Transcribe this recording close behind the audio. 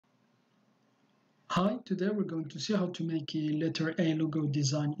Hi, today we're going to see how to make a letter A logo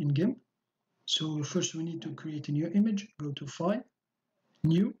design in GIMP. So first we need to create a new image. Go to File,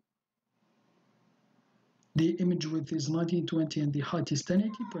 New. The image width is 1920 and the height is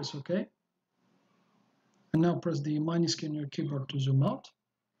 1080. Press OK. And now press the minus key on your keyboard to zoom out.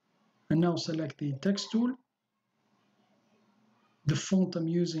 And now select the text tool. The font I'm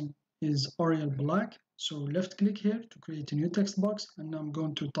using is Arial Black. So left click here to create a new text box. And now I'm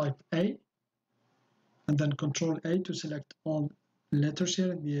going to type A. And then Control A to select all letters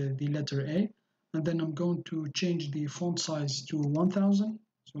here, the letter A. And then I'm going to change the font size to 1000.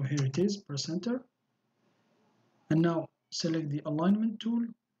 So here it is, press enter. And now select the alignment tool,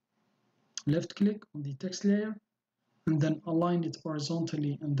 left click on the text layer, and then align it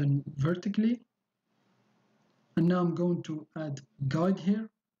horizontally and then vertically. And now I'm going to add guide here.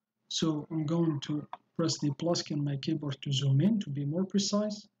 So I'm going to press the plus key on my keyboard to zoom in to be more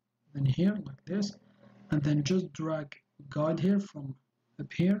precise. Then here, like this. And then just drag guide here from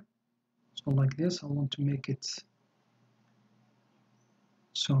up here. So like this, I want to make it.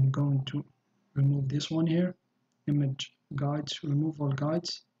 So I'm going to remove this one here. Image guides, remove all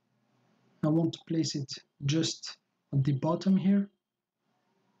guides. I want to place it just at the bottom here.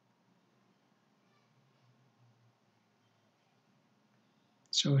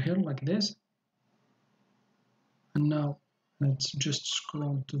 So here like this. And now let's just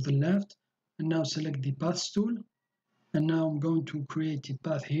scroll to the left. And now select the paths tool. And now I'm going to create a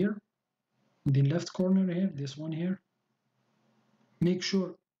path here. In the left corner here, this one here. Make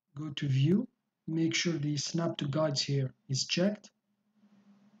sure, go to view. Make sure the snap to guides here is checked.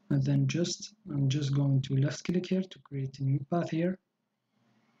 And then I'm just going to left click here to create a new path here.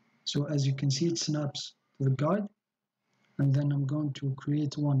 So as you can see, it snaps to the guide. And then I'm going to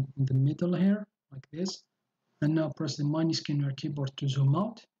create one in the middle here, like this. And now press the minus key on your keyboard to zoom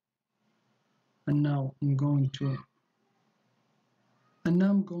out. And now I'm going to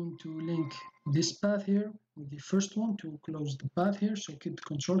link this path here with the first one to close the path here. So keep the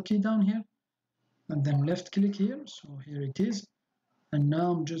control key down here. And then left click here. So here it is. And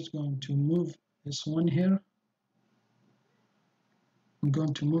now I'm just going to move this one here. I'm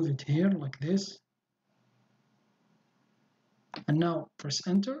going to move it here like this. And now press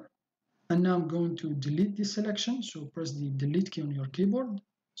enter. And now I'm going to delete this selection. So press the delete key on your keyboard.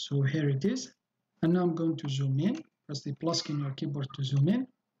 So here it is. And now I'm going to zoom in. Press the plus key on your keyboard to zoom in.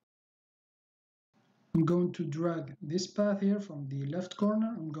 I'm going to drag this path here from the left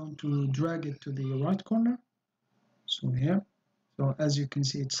corner. I'm going to drag it to the right corner. So here. So as you can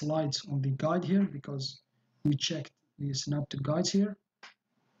see, it slides on the guide here because we checked the snap to guides here.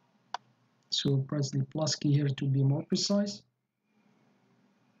 So press the plus key here to be more precise.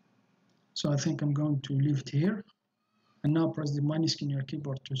 So I think I'm going to leave it here. And now press the minus key on your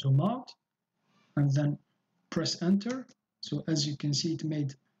keyboard to zoom out. And then press enter. So as you can see, it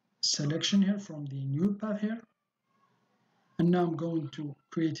made selection here from the new path here. And now I'm going to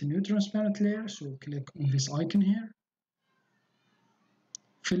create a new transparent layer. So click on this icon here.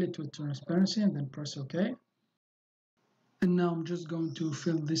 Fill it with transparency and then press OK. And now I'm just going to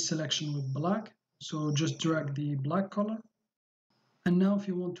fill this selection with black. So just drag the black color. And now if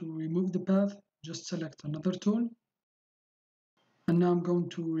you want to remove the path, just select another tool. And now I'm going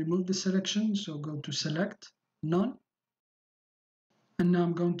to remove the selection. So go to select, none. And now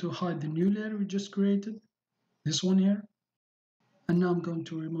I'm going to hide the new layer we just created, this one here. And now I'm going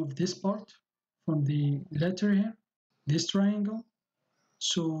to remove this part from the letter here, this triangle.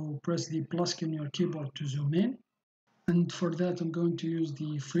 So press the plus key on your keyboard to zoom in. And for that, I'm going to use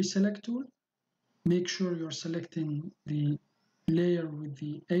the free select tool. Make sure you're selecting the layer with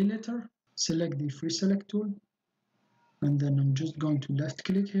the A letter. Select the free select tool. And then I'm just going to left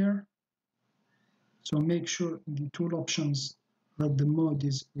click here. So make sure in the tool options that the mode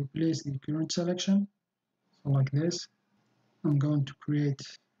is replace the current selection. So like this. I'm going to create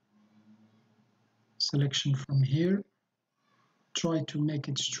selection from here. Try to make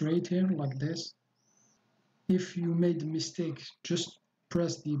it straight here like this. If you made a mistake, just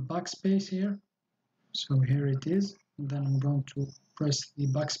press the backspace here. So here it is. And then I'm going to press the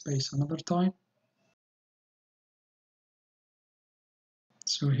backspace another time.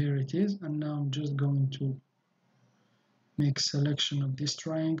 So here it is. And now I'm just going to make selection of this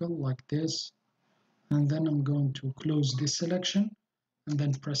triangle like this. And then I'm going to close this selection and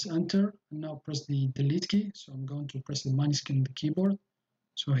then press enter. And now press the delete key. So I'm going to press the minus key on the keyboard.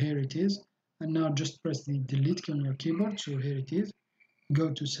 So here it is. And now just press the delete key on your keyboard. So here it is. Go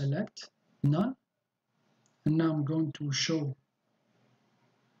to select, none. And now I'm going to show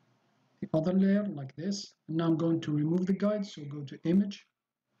the other layer like this. And now I'm going to remove the guide. So go to image,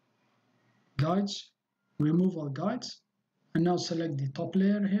 guides, remove all guides, and now select the top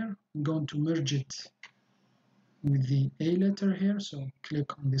layer here. I'm going to merge it with the A letter here, so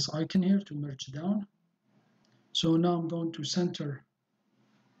click on this icon here to merge down. So now I'm going to center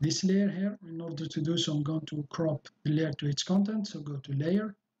this layer here. In order to do so, I'm going to crop the layer to its content, so go to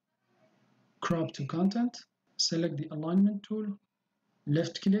Layer, Crop to Content, select the Alignment tool,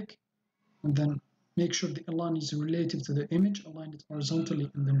 left click, and then make sure the align is relative to the image, align it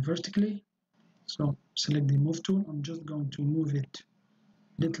horizontally and then vertically. So select the Move tool. I'm just going to move it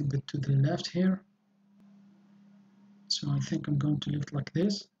a little bit to the left here. So I think I'm going to leave it like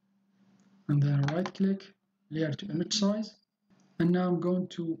this. And then right click, Layer to Image Size. And now I'm going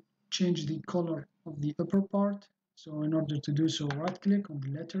to change the color of the upper part. So in order to do so, right click on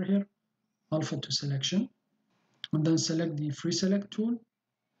the letter here, Alpha to Selection. And then select the Free Select tool.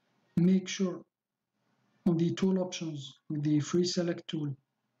 Make sure on the tool options with the Free Select tool,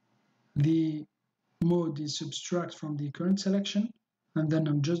 the mode is subtract from the current selection. And then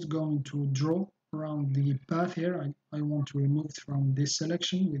I'm just going to draw around the path here. I want to remove from this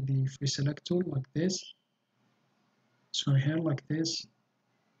selection with the Free Select tool like this. So here like this.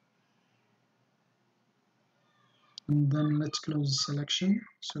 And then let's close the selection.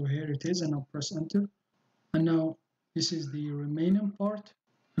 So here it is, and I'll press enter. And now this is the remaining part.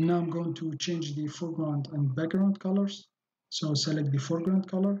 And now I'm going to change the foreground and background colors. So select the foreground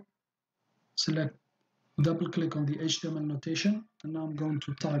color, select, double click on the HTML notation, and now I'm going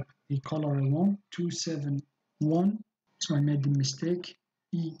to type the color I want, 271. So I made the mistake,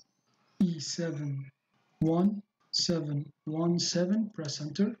 E71717, press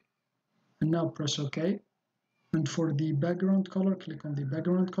enter, and now press OK. And for the background color, click on the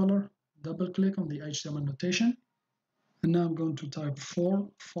background color, double click on the HTML notation, and now I'm going to type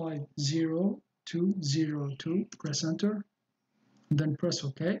 450202, press enter, and then press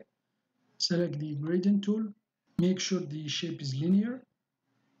OK. Select the gradient tool, make sure the shape is linear,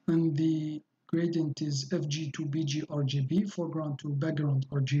 and the gradient is FG to BG RGB, foreground to background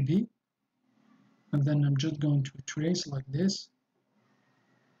RGB. And then I'm just going to trace like this.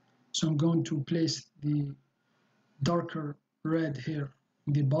 So I'm going to place the darker red here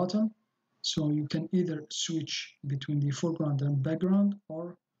in the bottom. So you can either switch between the foreground and background,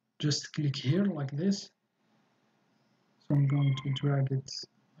 or just click here like this. So I'm going to drag it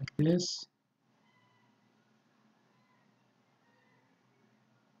like this.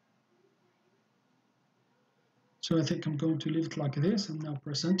 So I think I'm going to leave it like this, and now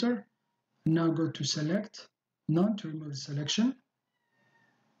press enter. And now go to select, none to remove the selection.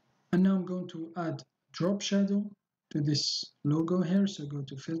 And now I'm going to add drop shadow to this logo here. So go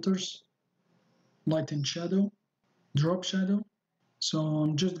to filters, light and shadow, drop shadow. So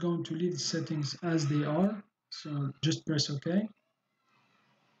I'm just going to leave the settings as they are. So just press OK.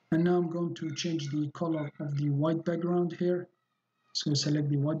 And now I'm going to change the color of the white background here. So select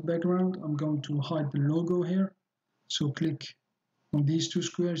the white background. I'm going to hide the logo here. So click on these two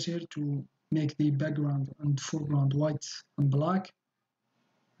squares here to make the background and foreground white and black.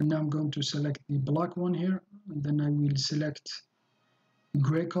 And now I'm going to select the black one here, and then I will select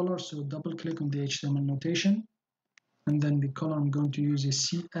gray color. So double click on the HTML notation, and then the color I'm going to use is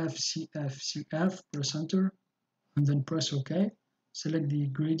CF, press enter, and then press OK. Select the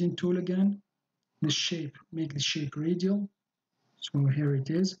gradient tool again, the shape, make the shape radial. So here it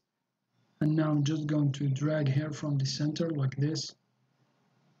is. And now I'm just going to drag here from the center like this.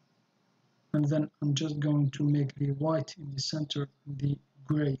 And then I'm just going to make the white in the center, the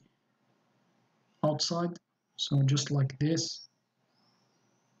gray outside. So just like this.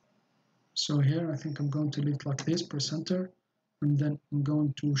 So here I think I'm going to leave it like this, press enter. And then I'm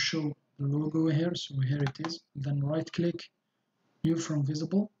going to show the logo here. So here it is. Then right click, new from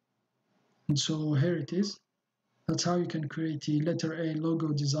visible. And so here it is. That's how you can create a letter A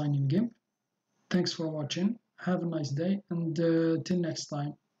logo design in GIMP. Thanks for watching. Have a nice day, and till next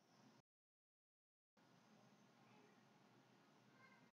time.